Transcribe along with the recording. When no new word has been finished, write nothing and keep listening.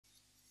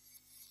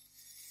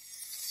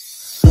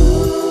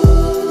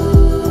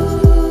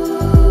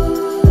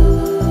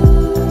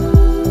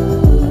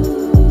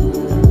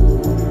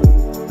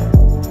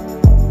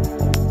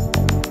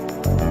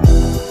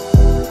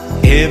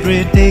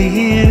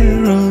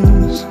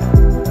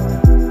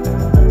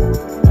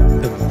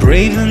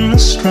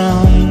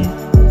strong.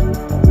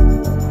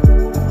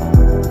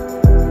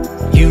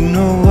 You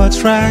know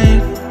what's right,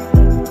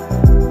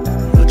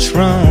 what's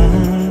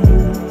wrong.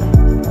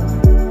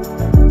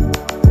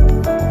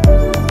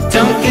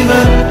 Don't give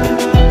up,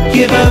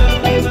 give up.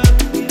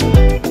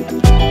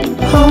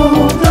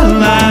 Hold the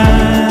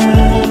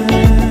line.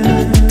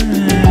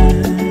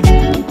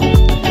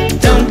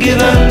 Don't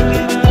give up,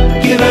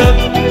 give up.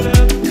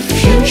 The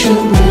future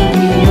will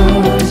be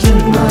yours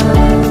and mine.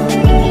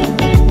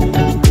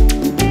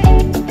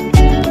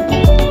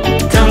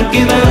 Don't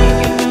give up,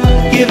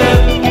 give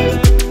up.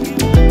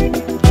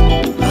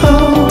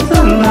 Hold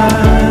the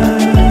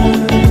line.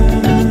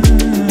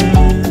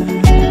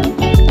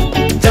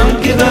 Don't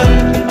give up,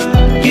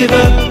 give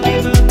up.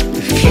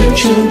 The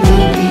future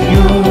will be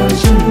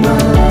yours and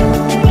mine.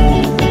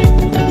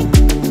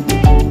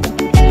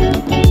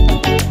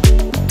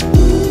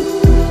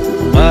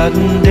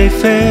 Modern day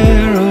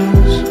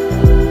pharaohs,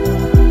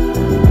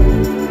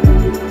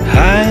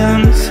 high on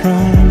the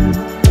throne,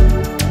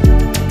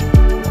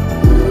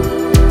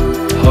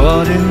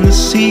 hoarding the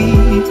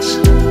seeds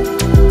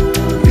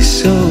we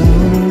sow.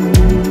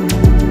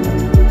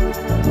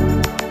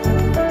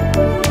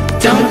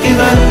 Don't give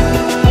up,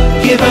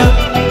 give up.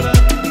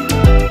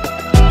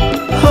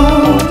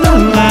 Hold the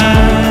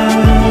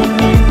line.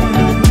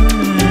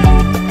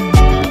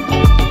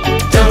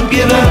 Don't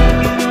give up,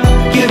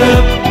 give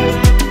up.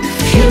 The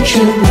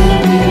future will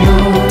be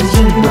yours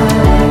and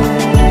mine.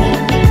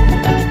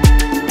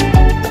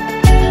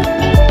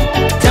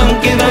 Don't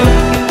give up,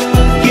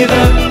 give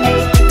up.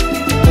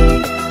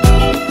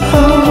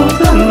 Hold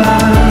the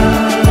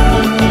line.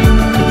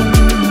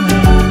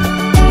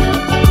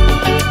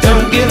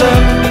 Don't give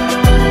up,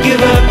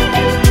 give up.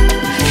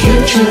 The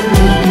future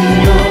will be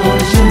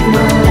yours and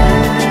mine.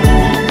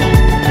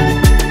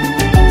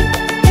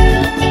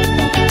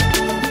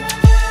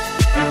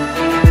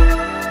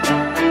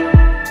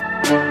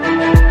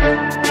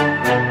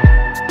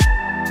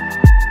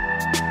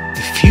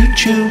 The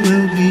future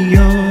will be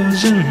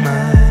yours and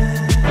mine.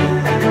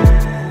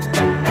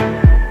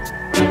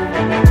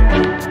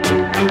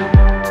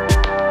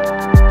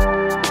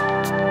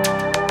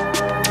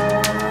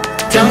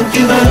 Don't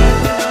give up,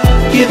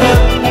 give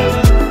up.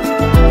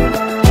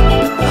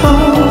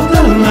 Hold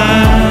the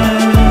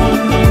line.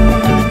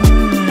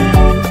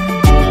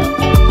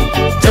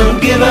 Don't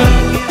give up,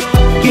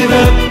 give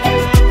up.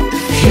 The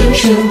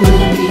future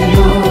will be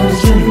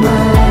yours and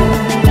mine.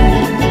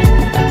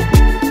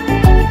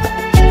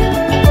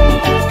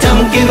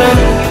 Don't give up,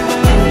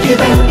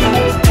 give up.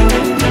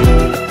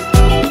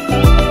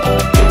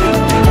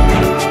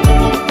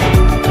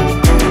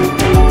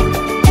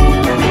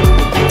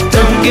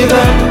 Don't give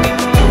up,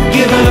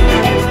 give up.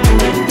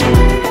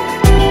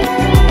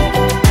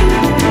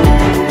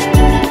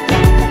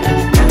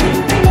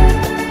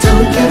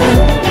 Don't give up,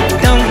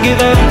 don't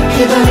give up,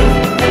 give up.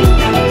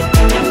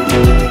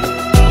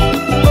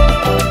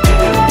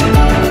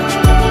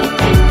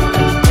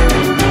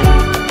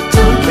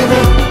 Don't give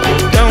up,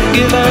 don't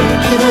give up,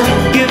 give up,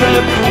 give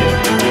up.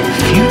 The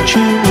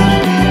future will